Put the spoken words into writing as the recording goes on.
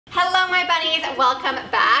bunnies, welcome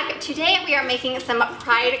back. Today we are making some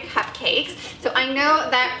Pride cupcakes. So I know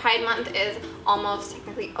that Pride month is almost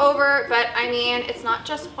technically over, but I mean, it's not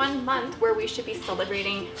just 1 month where we should be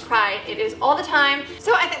celebrating Pride. It is all the time.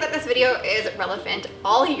 So I think that this video is relevant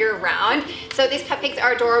all year round. So these cupcakes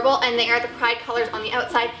are adorable and they are the Pride colors on the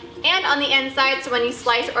outside and on the inside. So when you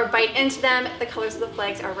slice or bite into them, the colors of the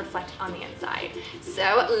flags are reflected on the inside.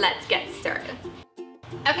 So let's get started.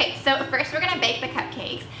 Okay, so first we're gonna bake the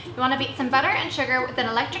cupcakes. You wanna beat some butter and sugar with an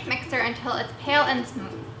electric mixer until it's pale and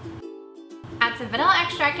smooth. Add some vanilla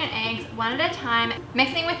extract and eggs, one at a time,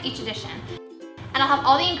 mixing with each addition. And I'll have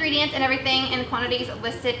all the ingredients and everything in quantities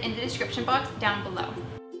listed in the description box down below.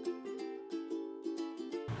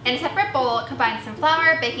 In a separate bowl, combine some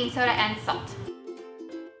flour, baking soda, and salt.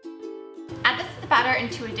 Add this to the batter in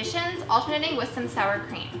 2 additions, alternating with some sour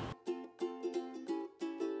cream.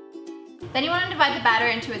 Then you want to divide the batter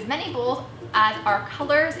into as many bowls as are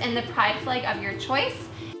colors in the Pride flag of your choice,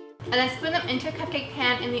 and then spoon them into a cupcake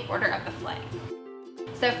pan in the order of the flag.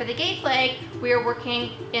 So for the gay flag, we are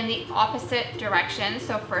working in the opposite direction.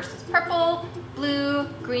 So first is purple, blue,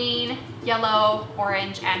 green, yellow,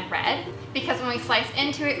 orange, and red. Because when we slice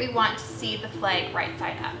into it, we want to see the flag right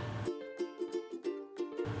side up.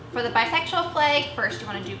 For the bisexual flag, first you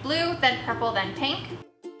want to do blue, then purple, then pink.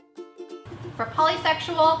 For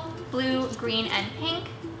polysexual, blue, green, and pink.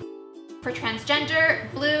 For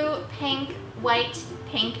transgender, blue, pink, white,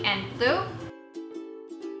 pink, and blue.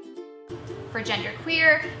 For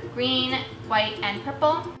genderqueer, green, white, and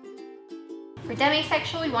purple. For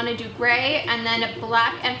demisexual, we want to do gray and then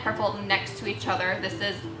black and purple next to each other. This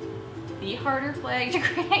is the harder flag to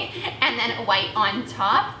create. And then white on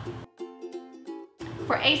top.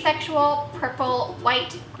 For asexual, purple,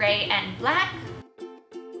 white, gray, and black.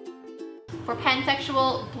 For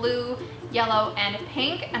pansexual, blue, yellow, and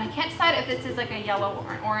pink. And I can't decide if this is like a yellow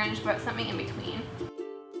or an orange, but something in between.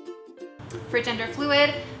 For gender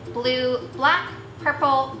fluid, blue, black,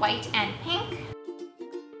 purple, white, and pink.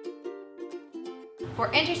 For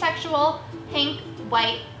intersexual, pink,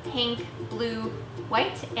 white, pink, blue,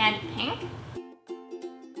 white, and pink.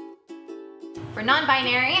 For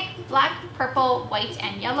non-binary, black, purple, white,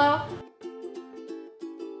 and yellow.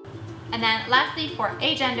 And then lastly, for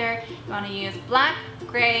agender, you want to use black,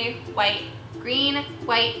 gray, white, green,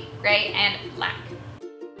 white, gray, and black.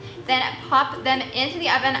 Then pop them into the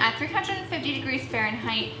oven at 350 degrees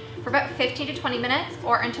Fahrenheit for about 15 to 20 minutes,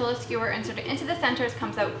 or until a skewer inserted into the centers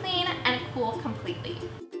comes out clean and cool completely.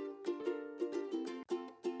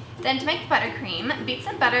 Then to make the buttercream, beat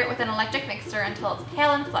some butter with an electric mixer until it's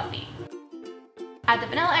pale and fluffy. Add the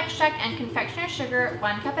vanilla extract and confectioner sugar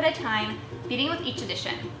 1 cup at a time, beating with each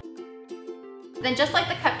addition. Then just like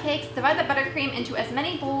the cupcakes, divide the buttercream into as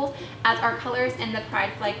many bowls as are colors in the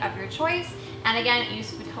Pride flag of your choice, and again, use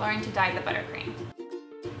food coloring to dye the buttercream.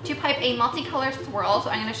 To pipe a multicolor swirl, so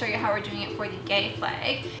I'm going to show you how we're doing it for the gay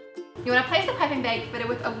flag. You want to place a piping bag fitted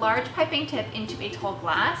with a large piping tip into a tall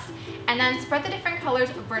glass, and then spread the different colors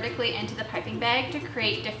vertically into the piping bag to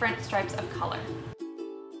create different stripes of color.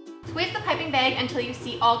 Squeeze the piping bag until you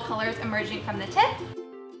see all colors emerging from the tip.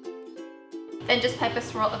 Then just pipe a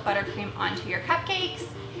swirl of buttercream onto your cupcakes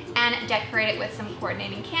and decorate it with some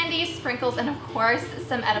coordinating candies, sprinkles, and of course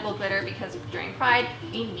some edible glitter, because during Pride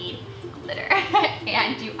we need glitter.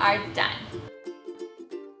 And you are done.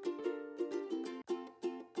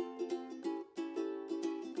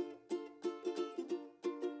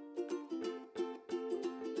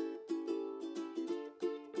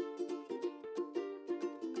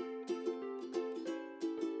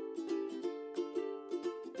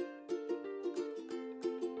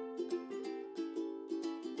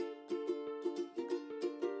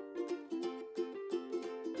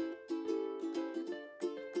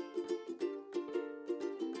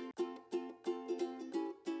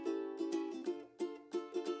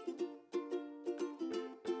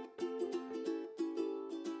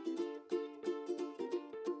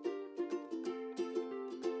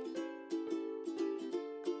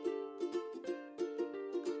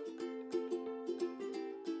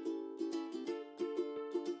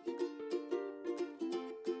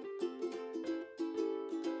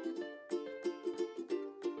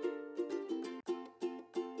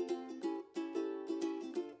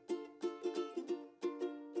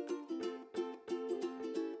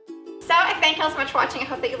 So I thank you all so much for watching. I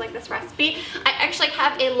hope that you like this recipe. I actually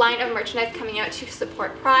have a line of merchandise coming out to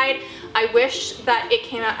support Pride. I wish that it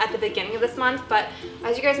came out at the beginning of this month, but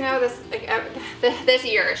as you guys know, this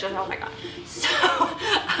year is just, oh my god, so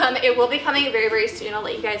It will be coming very, very soon. I'll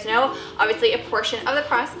let you guys know. Obviously, a portion of the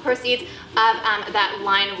proceeds of that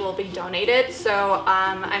line will be donated. So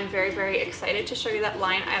I'm very, very excited to show you that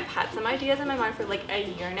line. I've had some ideas in my mind for like a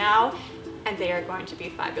year now, and they are going to be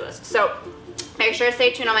fabulous. So make sure to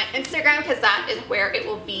stay tuned on my Instagram, because that is where it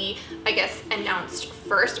will be, I guess, announced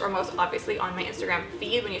first, or most obviously on my Instagram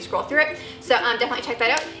feed when you scroll through it. So definitely check that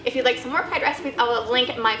out. If you'd like some more pride recipes, I will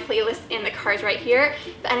link my playlist in the cards right here.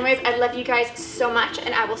 But anyways, I love you guys so much,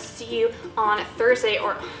 and I will see you on Thursday,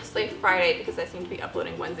 or honestly Friday, because I seem to be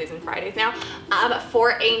uploading Wednesdays and Fridays now,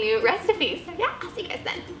 for a new recipe. So yeah, I'll see you guys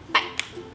then. Bye.